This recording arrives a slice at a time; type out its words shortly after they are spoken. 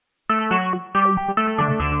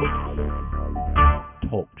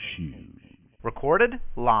Recorded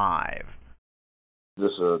live.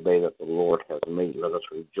 This is a day that the Lord has made. Let us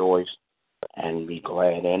rejoice and be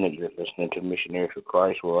glad in it. You're listening to Missionaries for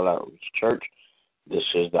Christ World Outreach Church. This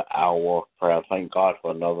is the hour of prayer. Thank God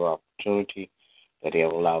for another opportunity that He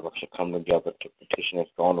has allowed us to come together to petition His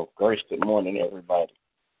throne of grace. Good morning, everybody.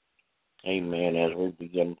 Amen. As we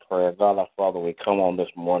begin prayer, God our Father, we come on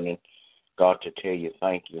this morning, God, to tell you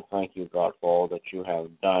thank you. Thank you, God, for all that you have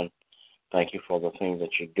done. Thank you for the things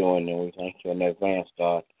that you're doing, and we thank you in advance,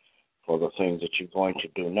 God, for the things that you're going to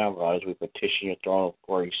do now, God, as we petition your throne of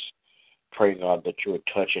grace. Pray, God, that you would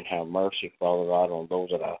touch and have mercy, Father God, on those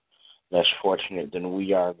that are less fortunate than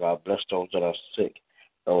we are, God. Bless those that are sick,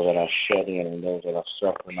 those that are shut in, and those that are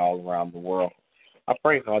suffering all around the world. I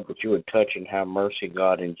pray, God, that you would touch and have mercy,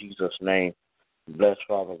 God, in Jesus' name. Bless,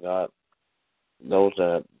 Father God, those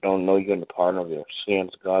that don't know you in the pardon of their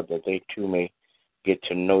sins, God, that they too may get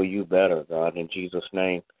to know you better, God, in Jesus'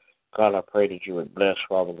 name. God, I pray that you would bless,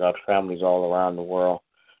 Father God, families all around the world.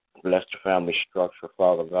 Bless the family structure,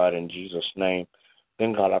 Father God, in Jesus' name.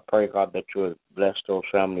 Then, God, I pray, God, that you would bless those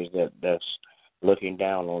families that's looking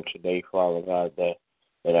down on today, Father God,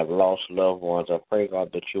 that have lost loved ones. I pray,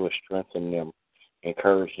 God, that you would strengthen them,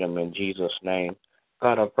 encourage them in Jesus' name.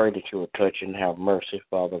 God, I pray that you would touch and have mercy,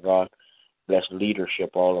 Father God. Bless leadership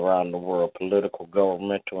all around the world, political,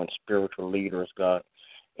 governmental, and spiritual leaders, God,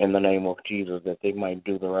 in the name of Jesus, that they might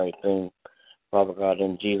do the right thing, Father God,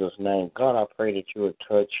 in Jesus' name. God, I pray that you would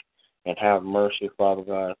touch and have mercy, Father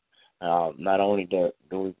God. Not only do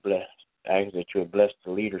we ask that you would bless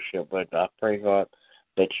the leadership, but I pray, God,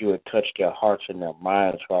 that you would touch their hearts and their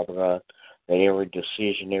minds, Father God, that every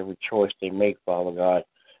decision, every choice they make, Father God,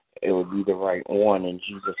 it would be the right one in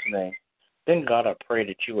Jesus' name. Then, God, I pray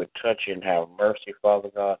that you would touch and have mercy, Father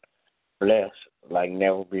God. Bless like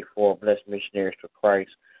never before. Bless Missionaries for Christ.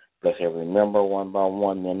 Bless every member one by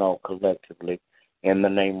one and all collectively. In the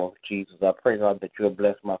name of Jesus, I pray, God, that you would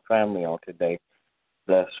bless my family on today.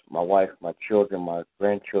 Bless my wife, my children, my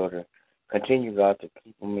grandchildren. Continue, God, to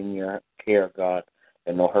keep them in your care, God,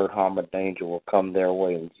 and no hurt, harm, or danger will come their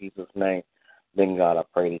way in Jesus' name. Then, God, I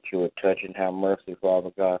pray that you would touch and have mercy, Father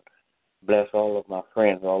God. Bless all of my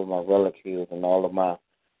friends, all of my relatives, and all of my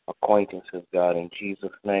acquaintances, God, in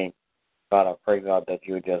Jesus' name. God, I pray, God, that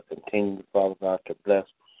you would just continue, Father God, to bless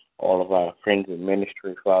all of our friends in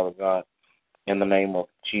ministry, Father God, in the name of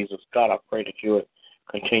Jesus. God, I pray that you would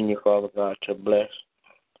continue, Father God, to bless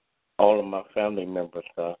all of my family members,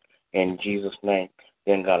 God, in Jesus' name.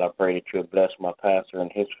 Then, God, I pray that you would bless my pastor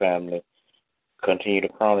and his family. Continue to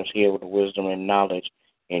crown his head with wisdom and knowledge.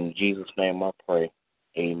 In Jesus' name I pray.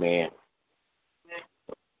 Amen.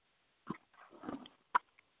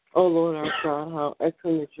 Oh, Lord, our God, how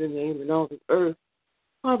excellent is your name in all the earth.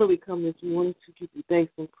 Father, we come this morning to give you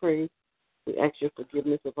thanks and praise. We ask your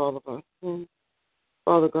forgiveness of all of our sins.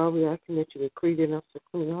 Father God, we ask that you would create in us a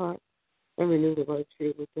clean heart and renew the right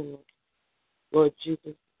spirit within us. Lord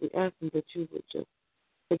Jesus, we ask that you would just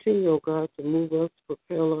continue, oh God, to move us, to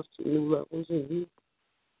propel us to new levels in you.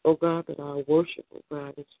 Oh God, that our worship, oh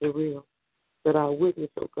God, is for real. That our witness,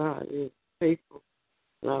 oh God, is faithful.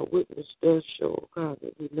 And our witness does show, oh God,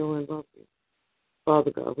 that we know and love you.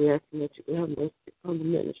 Father God, we ask that you would have mercy upon the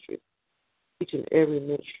ministry, each and every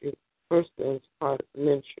ministry, person that is part of the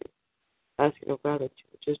ministry. Asking, oh God, that you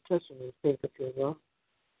would just touch them and think of your love.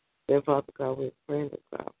 Then, Father God, we're praying,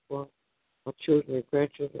 oh God, for our children and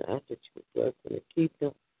grandchildren. Ask that you would bless them and keep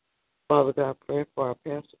them. Father God, praying for our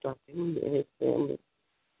pastor, Dr. Henry, and his family.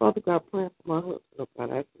 Father God, praying for my husband, oh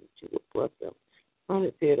God, asking that you would bless them. On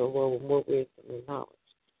his head, oh Lord, with more wisdom and knowledge.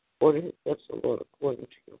 Order his steps, O Lord, according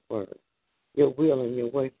to your word, your will and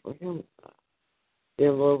your way for him, God.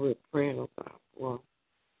 Then, Lord, we're praying, oh God, for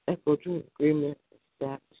echo dream agreement with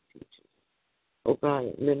staff, teachers, oh God,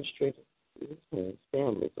 administrators, and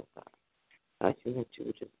families, oh God. Asking that you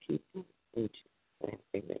would just keep them in Jesus'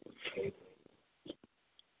 name. Amen.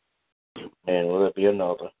 And will it be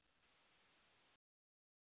another?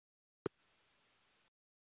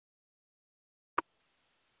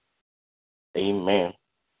 Amen.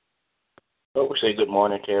 So we say good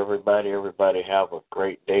morning to everybody. Everybody have a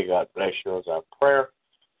great day. God bless you as our prayer.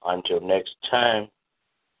 Until next time,